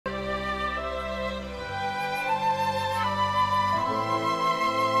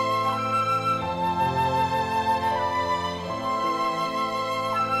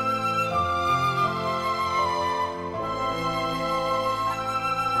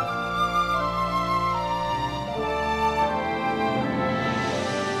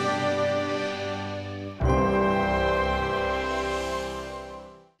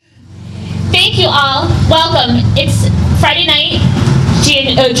you all. Welcome. It's Friday night,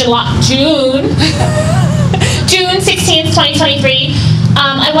 June 16th, 2023.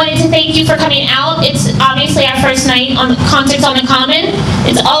 I wanted to thank you for coming out. It's obviously our first night on Concerts on the Common.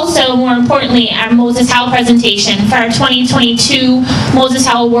 It's also, more importantly, our Moses Howell presentation for our 2022 Moses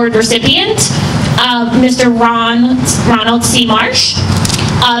Howell Award recipient, Mr. Ronald C. Marsh.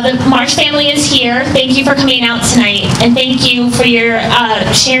 The Marsh family is here. Thank you for coming out tonight, and thank you for your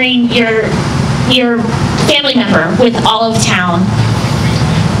sharing your family member with all of town.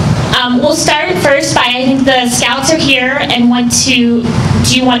 We'll start first by, I think the scouts are here and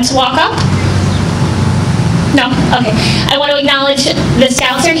do you want to walk up? No? Okay. I want to acknowledge the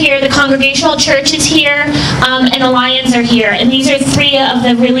scouts are here, the Congregational Church is here, and the Lions are here. And these are three of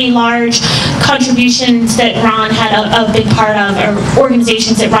the really large contributions that Ron had a big part of, or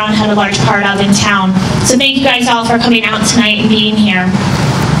organizations that Ron had a large part of in town. So thank you guys all for coming out tonight and being here.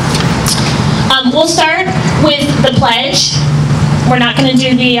 We'll start with the pledge. We're not going to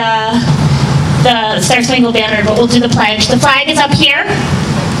do the Star Spangled Banner, but we'll do the pledge. The flag is up here.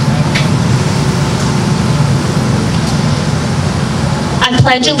 I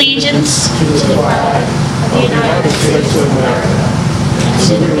pledge allegiance to the flag of the United States of America and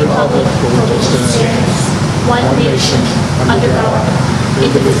to the republic for which it stands, one nation, under God,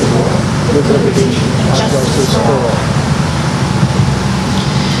 indivisible, with liberty and justice for all.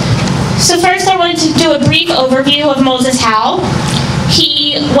 So first I wanted to do a brief overview of Moses Howell.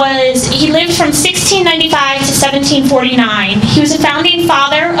 He lived from 1695 to 1749. He was a founding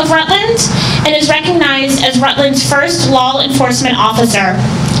father of Rutland and is recognized as Rutland's first law enforcement officer.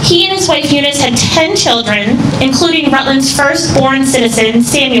 He and his wife Eunice had 10 children, including Rutland's first-born citizen,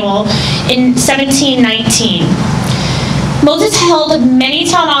 Samuel, in 1719. Moses held many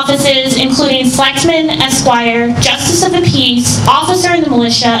town offices, including selectman, esquire, justice of the peace, officer in the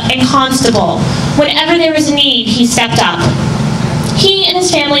militia, and constable. Whenever there was a need, he stepped up. He and his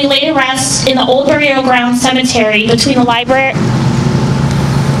family lay to rest in the old burial ground cemetery between the library.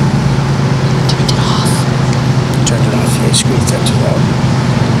 Turned it off. Turned it off. Your screen's up too loud.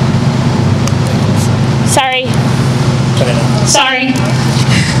 Sorry. Turn it off. Sorry.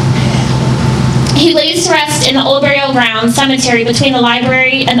 He lays to rest in the old burial ground cemetery between the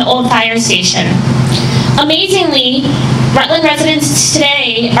library and the old fire station. Amazingly, Rutland residents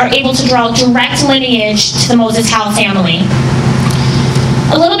today are able to draw direct lineage to the Moses Howell family.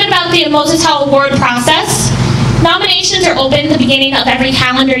 A little bit about the Moses Howell Award process. Nominations are open at the beginning of every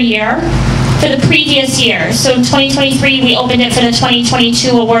calendar year for the previous year. So in 2023, we opened it for the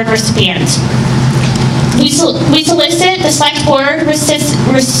 2022 award recipient. We solicit, the select board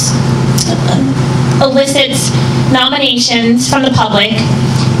elicits nominations from the public,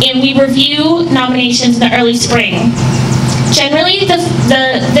 and we review nominations in the early spring. Generally,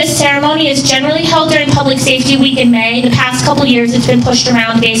 this ceremony is generally held during Public Safety Week in May. The past couple years, it's been pushed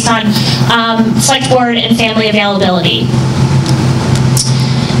around based on select board and family availability.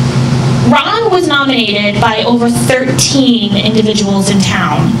 Ron was nominated by over 13 individuals in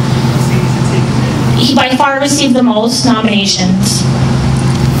town. He by far received the most nominations.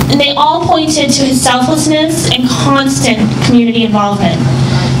 And they all pointed to his selflessness and constant community involvement.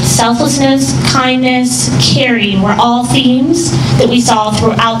 Selflessness, kindness, caring were all themes that we saw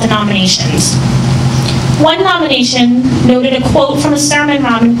throughout the nominations. One nomination noted a quote from a sermon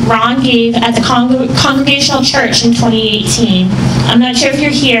Ron gave at the Congregational Church in 2018. I'm not sure if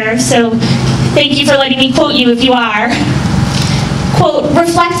you're here, so thank you for letting me quote you if you are. Quote,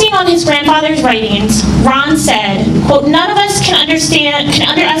 reflecting on his grandfather's writings, Ron said, quote, none of us can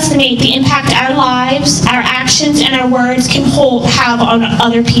underestimate the impact our lives, our actions, and our words can have on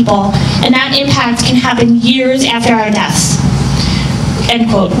other people, and that impact can happen years after our deaths.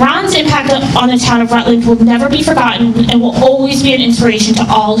 End quote. Ron's impact on the town of Rutland will never be forgotten and will always be an inspiration to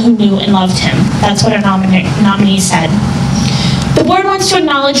all who knew and loved him. That's what our nominee said. The board wants to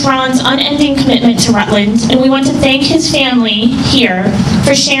acknowledge Ron's unending commitment to Rutland, and we want to thank his family here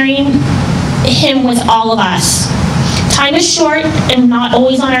for sharing him with all of us. Time is short and not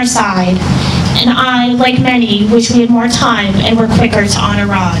always on our side, and I, like many, wish we had more time and were quicker to honor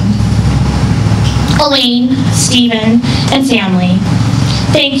Ron. Elaine, Stephen, and family,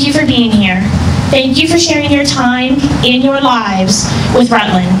 thank you for being here. Thank you for sharing your time and your lives with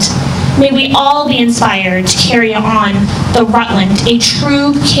Rutland. May we all be inspired to carry on the Rutland, a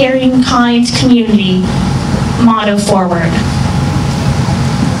true, caring, kind community motto forward.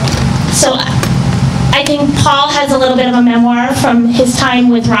 So I think Paul has a little bit of a memoir from his time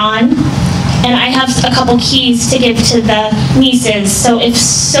with Ron, and I have a couple keys to give to the nieces. So if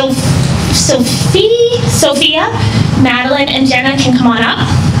Sophia, Madeline, and Jenna can come on up.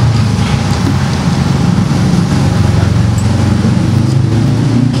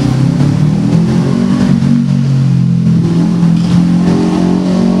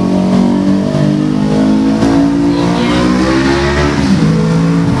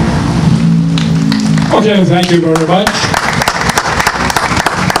 Okay, thank you very much.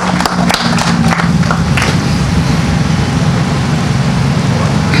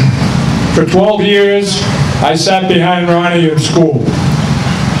 For 12 years, I sat behind Ronnie in school.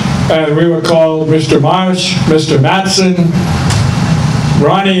 And we were called Mr. Marsh, Mr. Matson,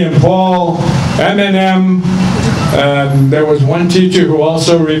 Ronnie and Paul, M&M, and there was one teacher who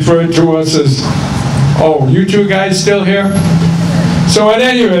also referred to us as, oh, you two guys still here? So at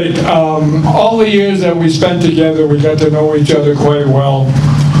any rate, all the years that we spent together, we got to know each other quite well.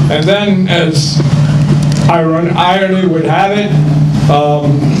 And then, as irony would have it,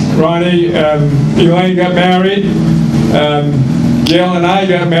 Ronnie and Elaine got married, and Gail and I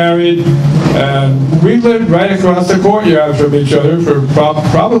got married, and we lived right across the courtyard from each other for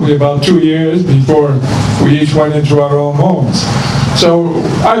probably about 2 years before we each went into our own homes. So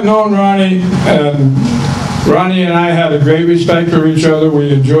I've known Ronnie, and Ronnie and I had a great respect for each other.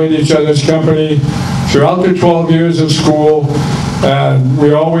 We enjoyed each other's company throughout the 12 years of school, and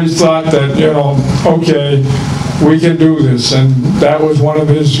we always thought that, you know, okay, we can do this. And that was one of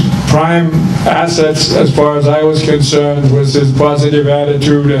his prime assets, as far as I was concerned, was his positive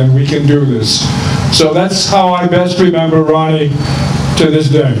attitude, and we can do this. So that's how I best remember Ronnie to this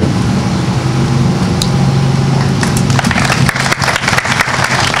day.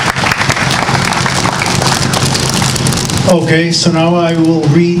 Okay, so now I will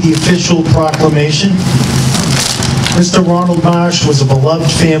read the official proclamation. Mr. Ronald Marsh was a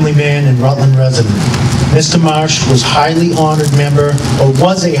beloved family man and Rutland resident. Mr. Marsh was a highly honored member of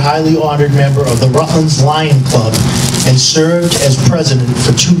the Rutland's Lion Club and served as president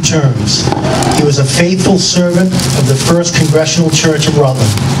for 2 terms. He was a faithful servant of the First Congressional Church of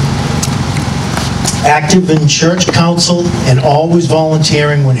Rutland, active in church council and always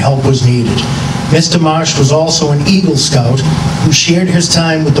volunteering when help was needed. Mr. Marsh was also an Eagle Scout who shared his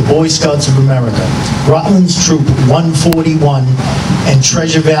time with the Boy Scouts of America, Rutland's Troop 141, and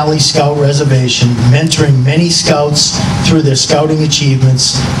Treasure Valley Scout Reservation, mentoring many scouts through their scouting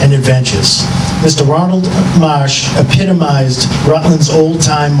achievements and adventures. Mr. Ronald Marsh epitomized Rutland's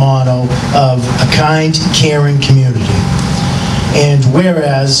old-time motto of a kind, caring community. And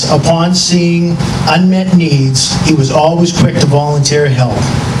whereas, upon seeing unmet needs, he was always quick to volunteer help.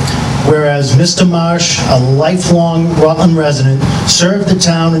 Whereas Mr. Marsh, a lifelong Rutland resident, served the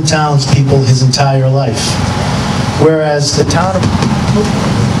town and townspeople his entire life. Whereas the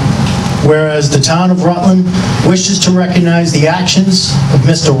town of Rutland wishes to recognize the actions of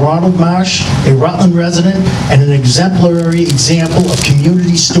Mr. Ronald Marsh, a Rutland resident, and an exemplary example of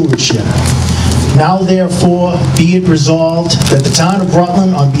community stewardship. Now, therefore, be it resolved that the town of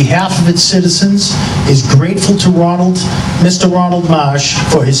Rutland, on behalf of its citizens, is grateful to Mr. Ronald Marsh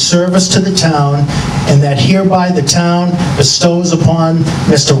for his service to the town, and that hereby the town bestows upon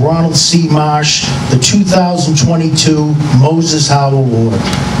Mr. Ronald C. Marsh the 2022 Moses Howe Award.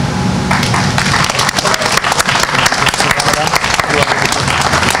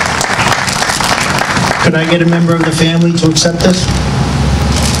 Could I get a member of the family to accept this?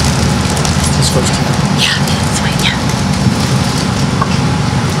 Yeah, that's right, yeah.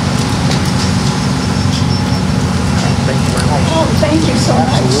 Oh, thank you so much.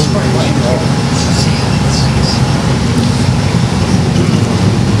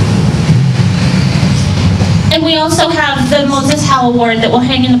 And we also have the Moses Howe Award that will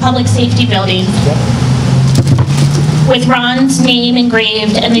hang in the Public Safety Building with Ron's name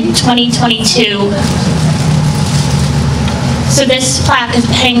engraved and the 2022. So this plaque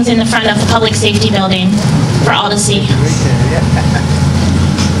hangs in the front of the Public Safety Building for all to see.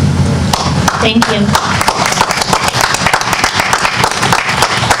 Thank you.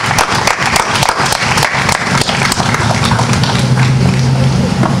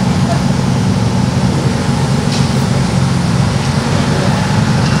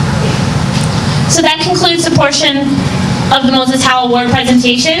 So that concludes the portion of the Moses Howe Award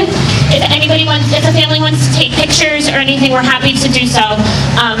presentation. If a family wants to take pictures or anything, we're happy to do so.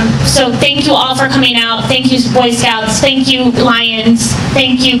 So thank you all for coming out. Thank you, Boy Scouts. Thank you, Lions.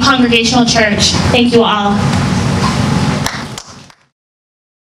 Thank you, Congregational Church. Thank you all.